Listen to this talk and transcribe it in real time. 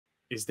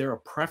is there a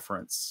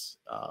preference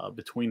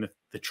between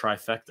the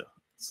trifecta?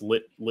 It's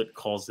Lit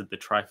calls it the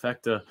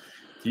trifecta.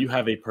 Do you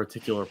have a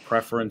particular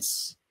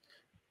preference?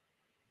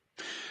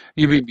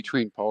 You mean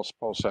between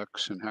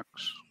PulseX, and HEX?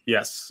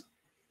 Yes.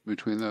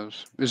 Between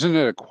those, isn't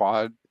it a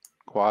quad?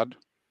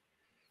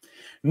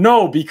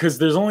 No, because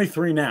there's only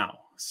 3 now.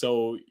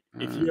 So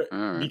if you All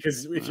right.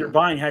 because if you're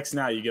buying HEX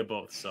now, you get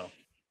both. So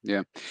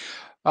yeah,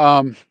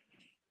 they're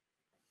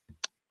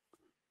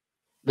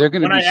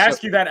going to when be I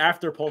ask you that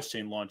after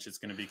Pulsechain launch, it's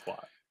going to be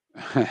quad.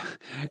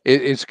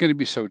 it's going to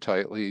be so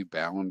tightly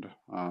bound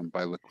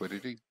by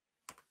liquidity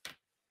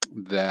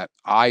that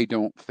I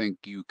don't think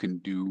you can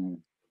do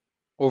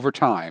over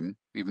time,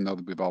 even though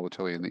there'll be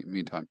volatility in the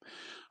meantime.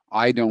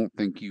 I don't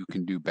think you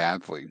can do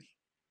badly.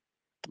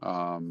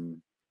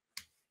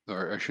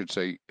 Or I should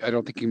say, I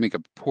don't think you make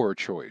a poor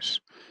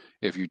choice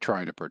if you're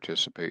trying to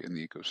participate in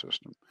the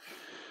ecosystem.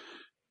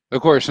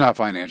 Of course, not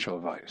financial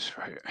advice,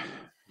 right?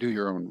 Do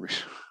your own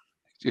research.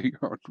 Do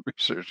your own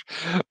research.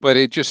 But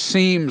it just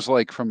seems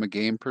like, from a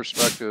game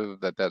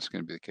perspective, that that's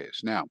going to be the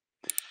case. Now,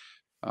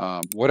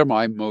 what am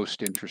I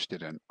most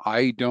interested in?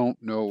 I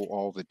don't know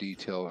all the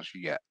details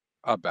yet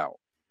about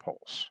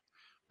Pulse.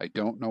 I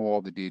don't know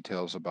all the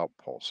details about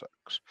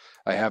PulseX.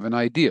 I have an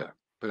idea,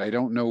 but I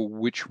don't know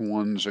which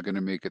ones are going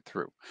to make it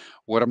through.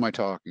 What am I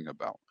talking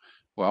about?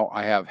 Well,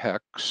 I have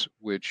HEX,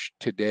 which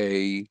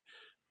today,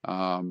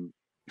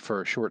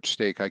 for a short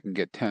stake, I can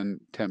get 10%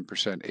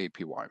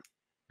 APY.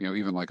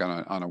 Even like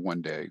on a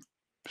 1-day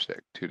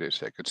stake, 2-day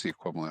stake, it's the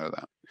equivalent of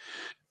that.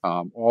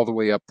 All the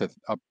way up to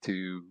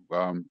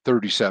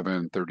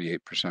 37,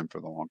 38%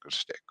 for the longest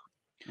stake.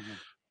 Mm-hmm.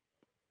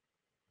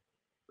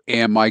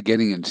 Am I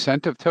getting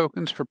incentive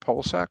tokens for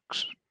PulseX?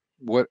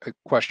 What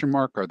question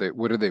mark are they?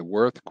 What are they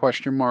worth?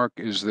 Question mark.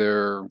 Is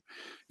there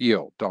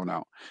yield? Don't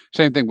know.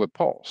 Same thing with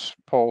Pulse.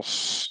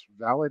 Pulse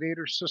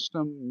validator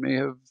system may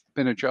have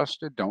been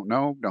adjusted. Don't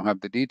know. Don't have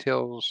the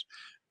details.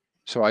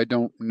 So I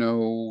don't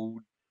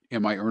know.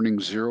 Am I earning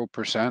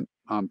 0%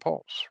 on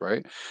Pulse,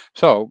 right?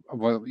 So,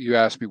 well, you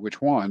asked me which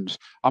ones.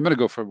 I'm going to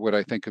go for what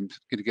I think I'm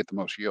going to get the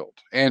most yield,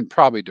 and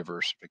probably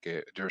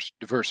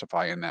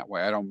diversify in that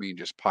way. I don't mean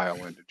just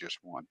pile into just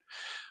one.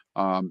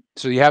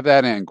 So you have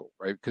that angle,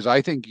 right? Because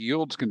I think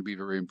yield's going to be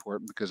very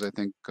important, because I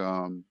think,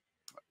 at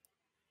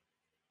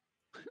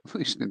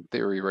least in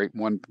theory, right,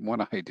 one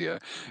idea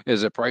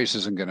is that price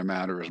isn't going to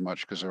matter as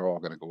much, because they're all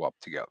going to go up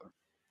together,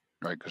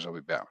 right? Because they'll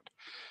be bound.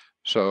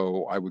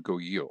 So I would go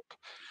yield.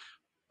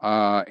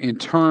 In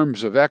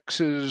terms of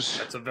X's,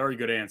 That's a very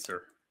good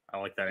answer. I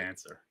like that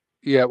answer.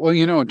 yeah, well,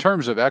 in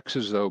terms of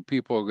X's, though,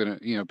 people are going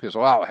to, people say,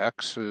 wow,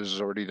 HEX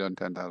has already done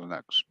 10,000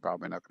 X,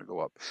 probably not going to go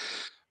up.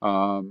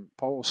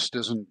 Pulse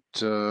doesn't,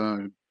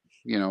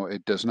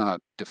 it does not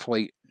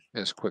deflate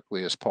as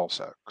quickly as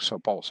PulseX. So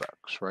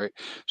PulseX, right?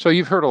 So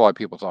you've heard a lot of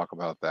people talk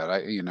about that.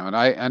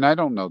 And I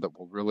don't know that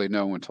we'll really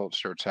know until it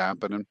starts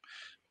happening.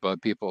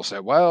 But people say,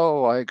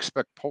 well, I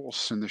expect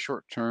Pulse in the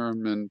short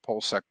term and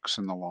PulseX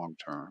in the long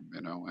term,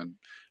 and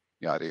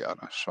yada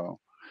yada. So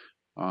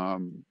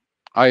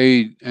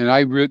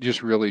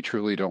just really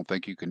truly don't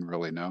think you can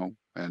really know.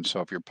 And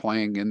so if you're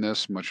playing in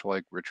this, much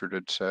like Richard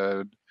had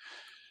said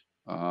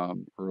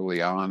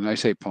early on, and I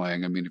say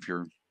playing, I mean if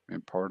you're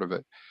in part of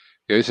it,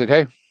 he said,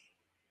 hey,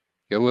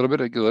 get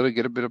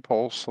a bit of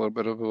Pulse, a little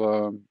bit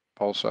of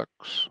PulseX.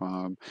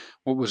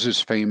 What was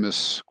his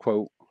famous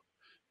quote?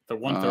 The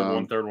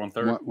 1/3, 1/3,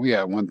 1/3.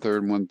 Yeah, 1/3,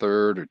 1/3,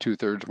 or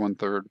 2/3,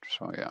 1/3.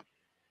 So yeah.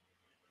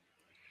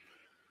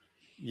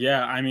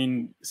 Yeah, I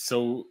mean,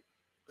 so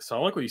I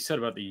like what you said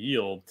about the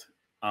yield,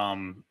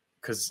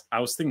 because I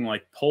was thinking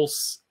like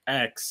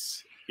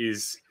PulseX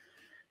is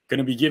going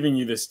to be giving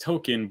you this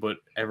token, but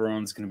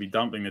everyone's going to be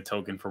dumping the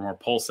token for more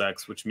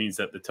PulseX, which means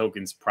that the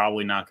token's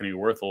probably not going to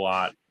be worth a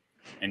lot,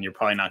 and you're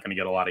probably not going to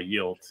get a lot of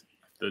yield.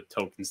 The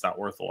token's not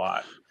worth a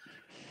lot.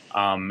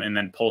 And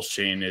then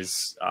Pulsechain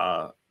is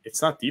it's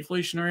not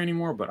deflationary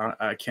anymore, but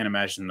I can't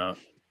imagine the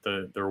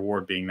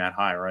reward being that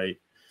high, right?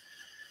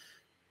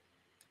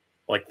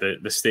 Like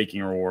the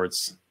staking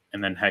rewards,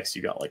 and then HEX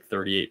you got like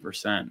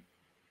 38%.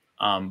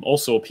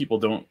 Also, people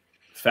don't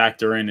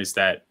factor in is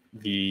that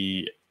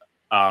the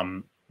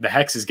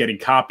HEX is getting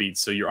copied,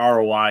 so your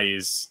ROI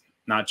is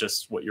not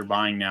just what you're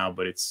buying now,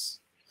 but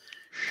it's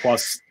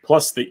plus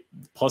the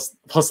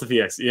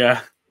VX,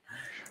 yeah,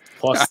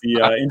 plus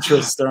the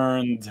interest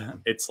earned.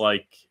 It's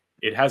like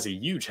it has a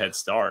huge head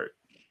start,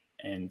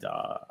 and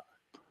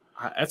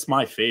that's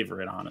my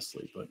favorite,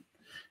 honestly. But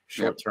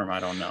short term,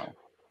 I don't know.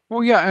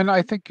 Well, yeah, and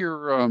I think you're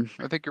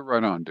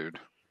right on, dude.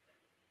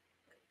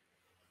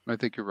 I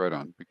think you're right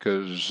on,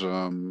 because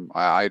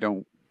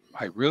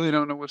I really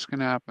don't know what's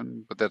going to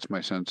happen, but that's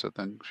my sense of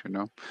things,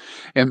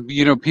 And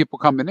people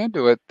coming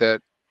into it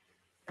that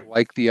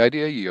like the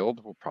idea of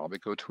yield will probably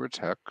go towards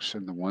HEX,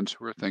 and the ones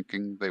who are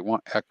thinking they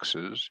want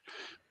X's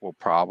will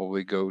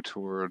probably go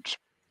towards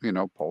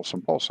Pulse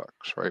and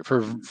PulseX, right?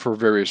 For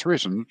various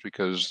reasons,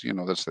 because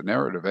that's the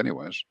narrative,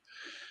 anyways.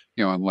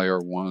 On layer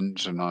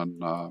ones and on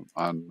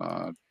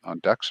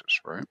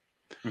DEXs, right?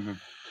 Mm-hmm.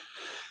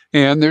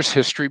 And there's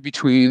history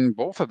between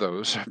both of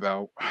those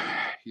about,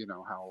 you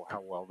know, how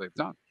well they've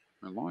done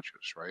in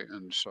launches, right?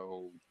 And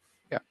so,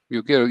 yeah,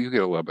 you get a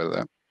little bit of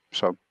that.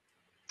 So,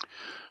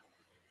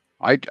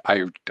 I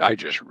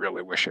just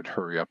really wish it'd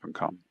hurry up and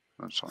come.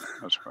 That's what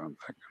I'm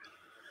thinking.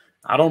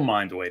 I don't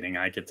mind waiting.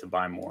 I get to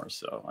buy more,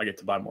 so I get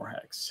to buy more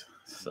HEX.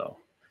 So,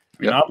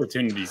 I mean, Yep. the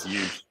opportunity is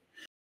huge.